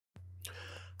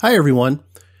Hi everyone.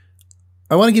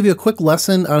 I want to give you a quick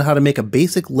lesson on how to make a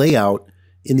basic layout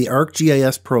in the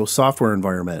ArcGIS Pro software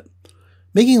environment.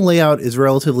 Making a layout is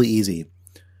relatively easy.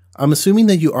 I'm assuming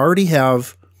that you already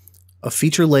have a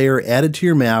feature layer added to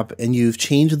your map and you've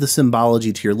changed the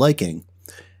symbology to your liking.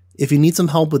 If you need some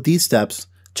help with these steps,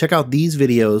 check out these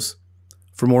videos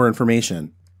for more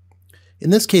information.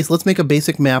 In this case, let's make a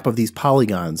basic map of these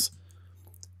polygons.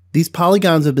 These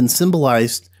polygons have been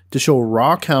symbolized to show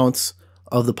raw counts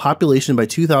of the population by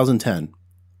 2010.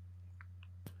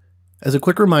 As a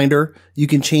quick reminder, you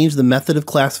can change the method of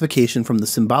classification from the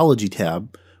Symbology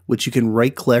tab, which you can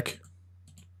right-click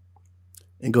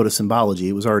and go to Symbology.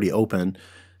 It was already open.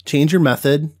 Change your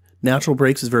method. Natural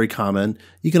breaks is very common.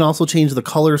 You can also change the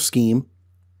color scheme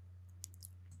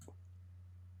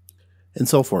and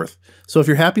so forth. So if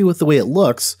you're happy with the way it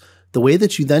looks, the way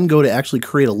that you then go to actually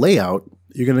create a layout,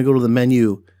 you're going to go to the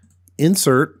menu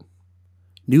Insert,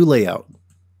 New Layout.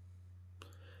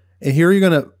 And here you're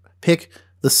going to pick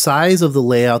the size of the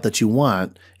layout that you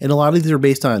want. And a lot of these are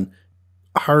based on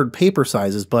hard paper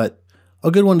sizes, but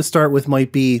a good one to start with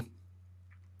might be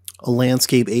a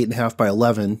landscape 8.5 by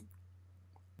 11.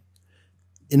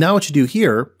 And now what you do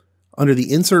here, under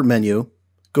the Insert menu,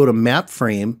 go to Map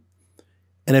Frame.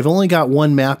 And I've only got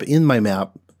one map in my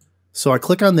map. So I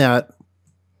click on that.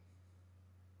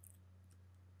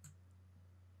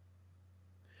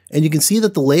 And you can see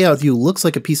that the layout view looks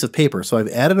like a piece of paper. So I've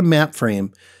added a map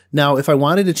frame. Now, if I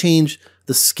wanted to change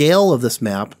the scale of this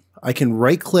map, I can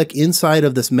right-click inside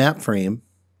of this map frame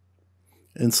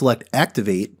and select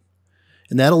Activate.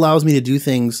 And that allows me to do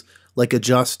things like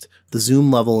adjust the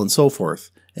zoom level and so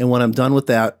forth. And when I'm done with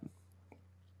that,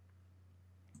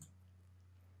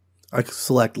 I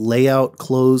select Layout,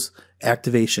 Close,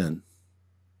 Activation.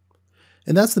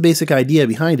 And that's the basic idea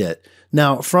behind it.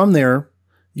 Now, from there,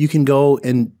 you can go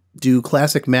and do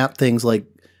classic map things like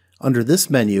under this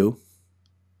menu,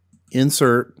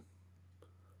 insert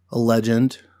a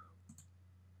legend,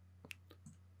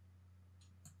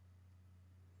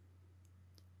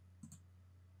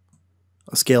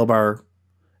 a scale bar,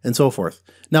 and so forth.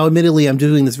 Now, admittedly, I'm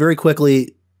doing this very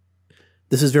quickly.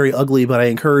 This is very ugly, but I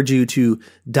encourage you to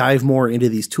dive more into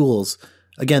these tools.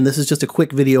 Again, this is just a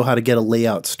quick video how to get a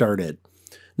layout started.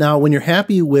 Now, when you're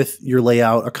happy with your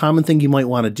layout, a common thing you might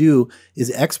want to do is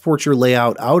export your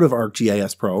layout out of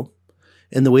ArcGIS Pro.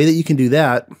 And the way that you can do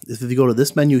that is if you go to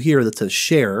this menu here that says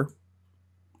Share,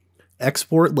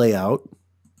 Export Layout,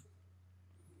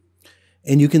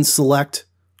 and you can select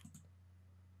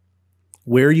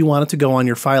where you want it to go on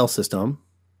your file system.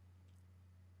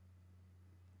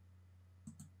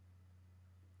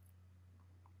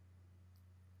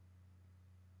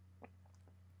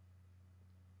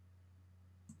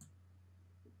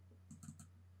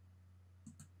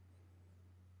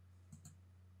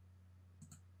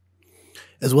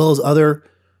 As well as other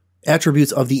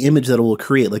attributes of the image that it will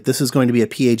create. Like this is going to be a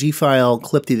PAG file,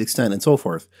 clip to the extent, and so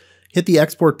forth. Hit the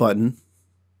export button.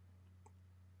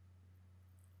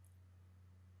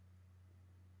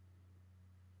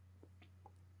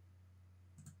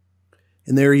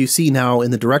 And there you see now in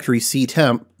the directory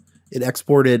ctemp, it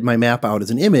exported my map out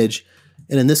as an image.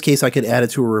 And in this case, I could add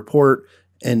it to a report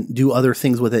and do other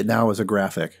things with it now as a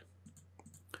graphic.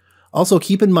 Also,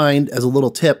 keep in mind, as a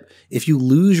little tip, if you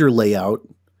lose your layout,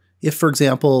 if, for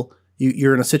example,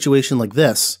 you're in a situation like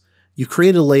this, you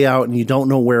created a layout and you don't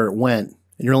know where it went,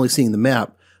 and you're only seeing the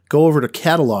map, go over to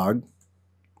Catalog,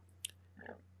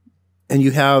 and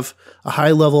you have a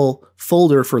high-level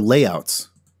folder for layouts.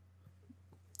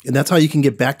 And that's how you can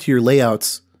get back to your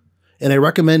layouts. And I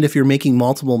recommend, if you're making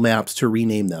multiple maps, to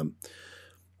rename them.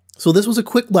 So this was a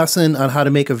quick lesson on how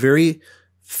to make a very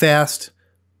fast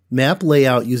map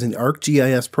layout using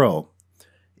ArcGIS Pro.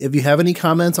 If you have any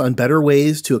comments on better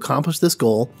ways to accomplish this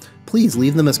goal, please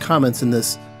leave them as comments in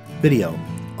this video.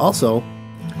 Also,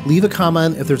 leave a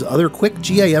comment if there's other quick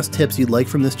GIS tips you'd like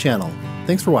from this channel.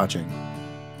 Thanks for watching.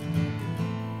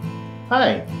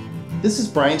 Hi, this is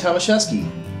Brian Tomaszewski.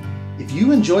 If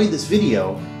you enjoyed this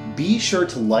video, be sure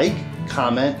to like,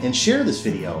 comment, and share this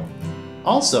video.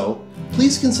 Also,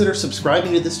 please consider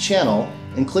subscribing to this channel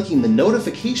and clicking the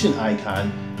notification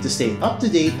icon to stay up to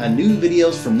date on new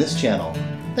videos from this channel.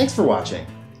 Thanks for watching.